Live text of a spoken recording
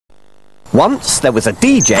Once there was a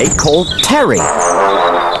DJ called Terry.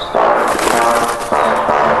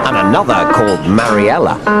 And another called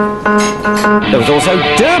Mariella. There was also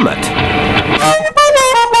Dermot.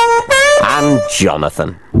 And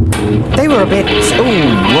Jonathan. They were a bit,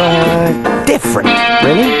 different,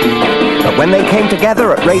 really. But when they came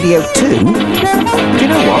together at Radio 2, do you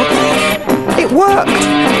know what? It worked.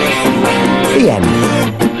 The end.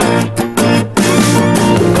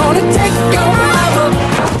 Gonna take your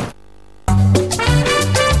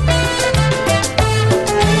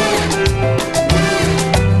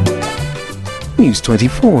News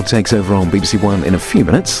 24 takes over on BBC One in a few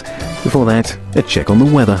minutes. Before that, a check on the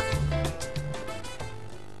weather.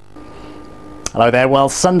 Hello there. Well,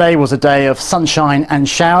 Sunday was a day of sunshine and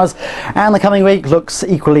showers, and the coming week looks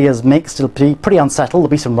equally as mixed. It'll be pretty unsettled. There'll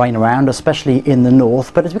be some rain around, especially in the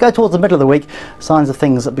north. But as we go towards the middle of the week, signs of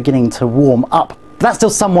things are beginning to warm up. That's still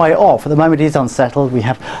some way off. At the moment it is unsettled. We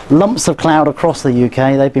have lumps of cloud across the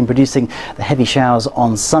UK. They've been producing the heavy showers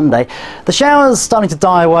on Sunday. The showers starting to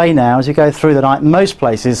die away now as you go through the night. Most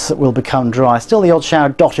places will become dry. Still the odd shower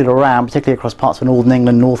dotted around, particularly across parts of Northern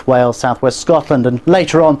England, North Wales, South West Scotland, and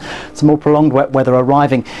later on some more prolonged wet weather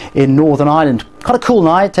arriving in Northern Ireland. Quite a cool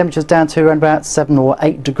night. Temperatures down to around about 7 or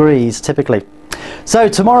 8 degrees typically. So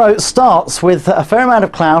tomorrow starts with a fair amount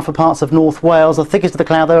of cloud for parts of North Wales. The thickest of the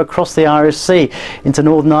cloud though across the Irish Sea into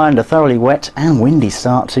Northern Ireland. A thoroughly wet and windy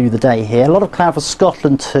start to the day here. A lot of cloud for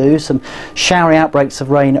Scotland too. Some showery outbreaks of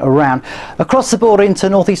rain around. Across the border into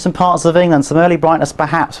northeastern parts of England, some early brightness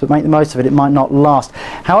perhaps, but make the most of it. It might not last.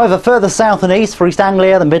 However, further south and east for East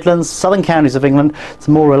Anglia, the Midlands, southern counties of England,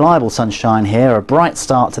 some more reliable sunshine here. A bright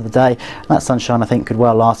start to the day. That sunshine I think could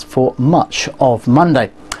well last for much of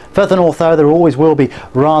Monday. Further north though, there always will be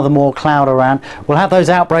rather more cloud around. We'll have those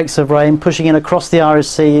outbreaks of rain pushing in across the Irish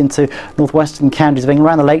Sea into northwestern counties of England,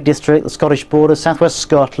 around the Lake District, the Scottish border, southwest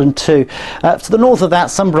Scotland too. To the north of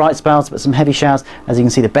that, some bright spells, but some heavy showers. As you can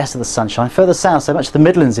see, the best of the sunshine. Further south, so much of the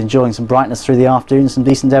Midlands enjoying some brightness through the afternoon, some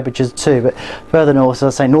decent temperatures too. But further north,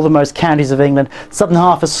 as I say, northernmost counties of England, southern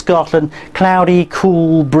half of Scotland, cloudy,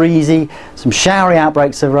 cool, breezy, some showery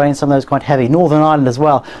outbreaks of rain, some of those quite heavy. Northern Ireland as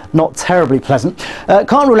well, not terribly pleasant.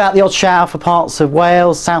 Can't rule out the odd shower for parts of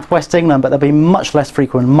Wales, southwest England, but they'll be much less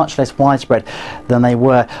frequent, much less widespread than they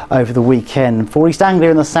were over the weekend. For East Anglia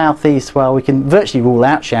in the southeast, well, we can virtually rule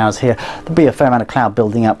out showers here. There'll be a fair amount of cloud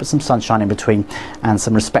building up, but some sunshine in between and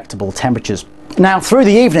some respectable temperatures. Now, through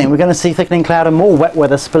the evening, we're going to see thickening cloud and more wet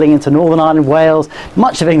weather spilling into Northern Ireland, Wales.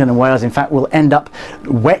 Much of England and Wales, in fact, will end up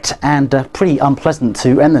wet and pretty unpleasant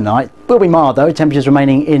to end the night. Will be mild, though, temperatures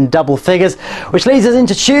remaining in double figures, which leads us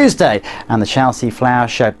into Tuesday and the Chelsea Flower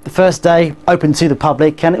Show. The first day open to the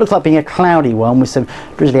public, and it looks like being a cloudy one with some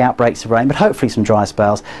drizzly outbreaks of rain, but hopefully some dry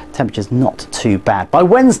spells. Temperatures not too bad. By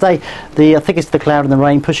Wednesday, the thickest of the cloud and the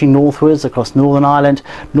rain pushing northwards across Northern Ireland,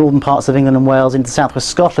 northern parts of England and Wales into southwest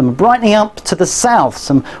Scotland, brightening up to the south.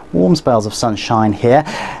 Some warm spells of sunshine here.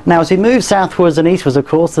 Now, as we move southwards and eastwards, of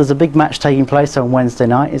course, there's a big match taking place on Wednesday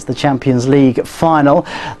night. It's the Champions League final.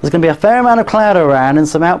 There's going to be a fair amount of cloud around and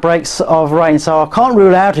some outbreaks of rain, so I can't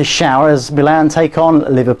rule out a shower as Milan take on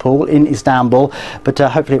Liverpool in Istanbul, but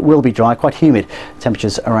hopefully it will be dry, quite humid.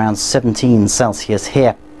 Temperatures around 17 Celsius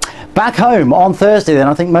here. Back home on Thursday then,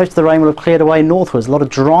 I think most of the rain will have cleared away northwards. A lot of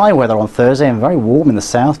dry weather on Thursday and very warm in the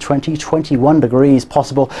south, 20-21 degrees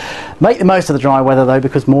possible. Make the most of the dry weather though,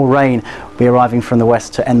 because more rain will be arriving from the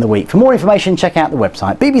west to end the week. For more information, check out the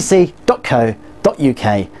website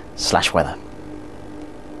bbc.co.uk/weather.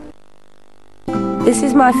 This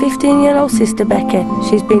is my 15-year-old sister Becky.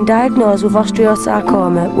 She's been diagnosed with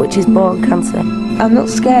osteosarcoma, which is bone cancer. I'm not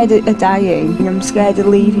scared of dying. I'm scared of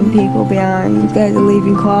leaving people behind. I'm scared of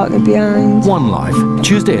leaving Clark behind. One Life,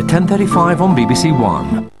 Tuesday at 10:35 on BBC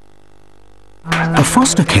One. A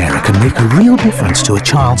foster carer can make a real difference to a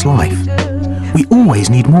child's life. We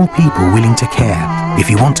always need more people willing to care. If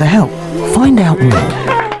you want to help, find out more.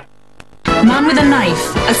 Man with a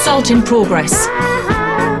knife, assault in progress.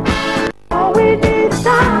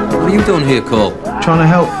 What are you doing here, Cole? Trying to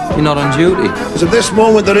help. You're not on duty. Because at this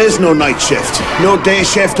moment there is no night shift. No day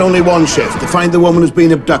shift, only one shift. To find the woman who's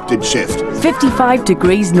been abducted shift. 55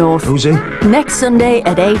 degrees north. Who's he? Next Sunday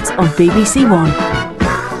at 8 on BBC One.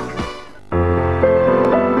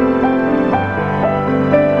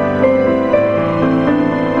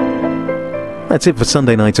 That's it for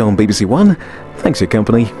Sunday night on BBC One. Thanks for your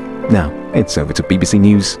company. Now, it's over to BBC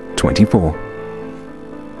News 24.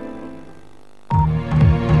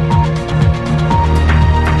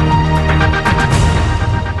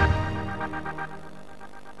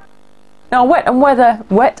 Now wet and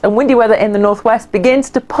windy weather in the northwest begins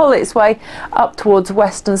to pull its way up towards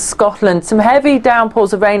western Scotland. Some heavy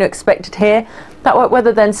downpours of rain are expected here. That wet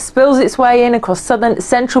weather then spills its way in across southern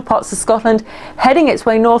central parts of Scotland, heading its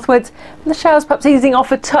way northwards, and the showers perhaps easing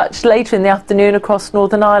off a touch later in the afternoon across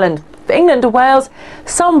Northern Ireland. For England and Wales,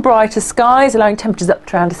 some brighter skies, allowing temperatures up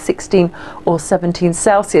to around 16 or 17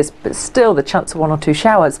 Celsius, but still the chance of 1 or 2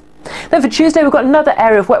 showers. Then for Tuesday, we've got another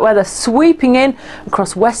area of wet weather sweeping in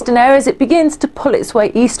across western areas. It begins to pull its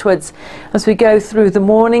way eastwards as we go through the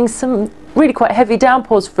morning. Some really quite heavy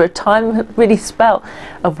downpours for a time, really spell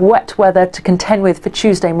of wet weather to contend with for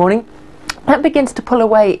Tuesday morning. That begins to pull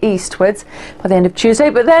away eastwards by the end of Tuesday,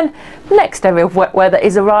 but then the next area of wet weather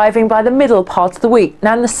is arriving by the middle part of the week.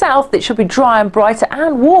 Now in the south it should be dry and brighter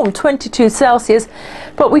and warm, 22 Celsius,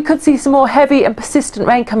 but we could see some more heavy and persistent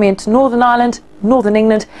rain coming into Northern Ireland, Northern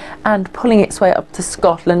England, and pulling its way up to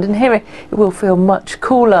Scotland, and here it will feel much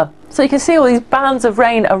cooler. So you can see all these bands of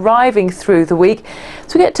rain arriving through the week.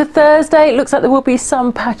 As we get to Thursday, it looks like there will be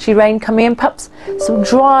some patchy rain coming in, perhaps some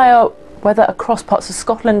drier weather across parts of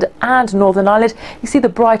Scotland and Northern Ireland. You see the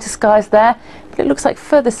brighter skies there, but it looks like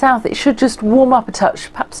further south it should just warm up a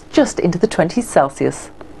touch, perhaps just into the 20s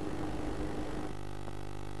Celsius.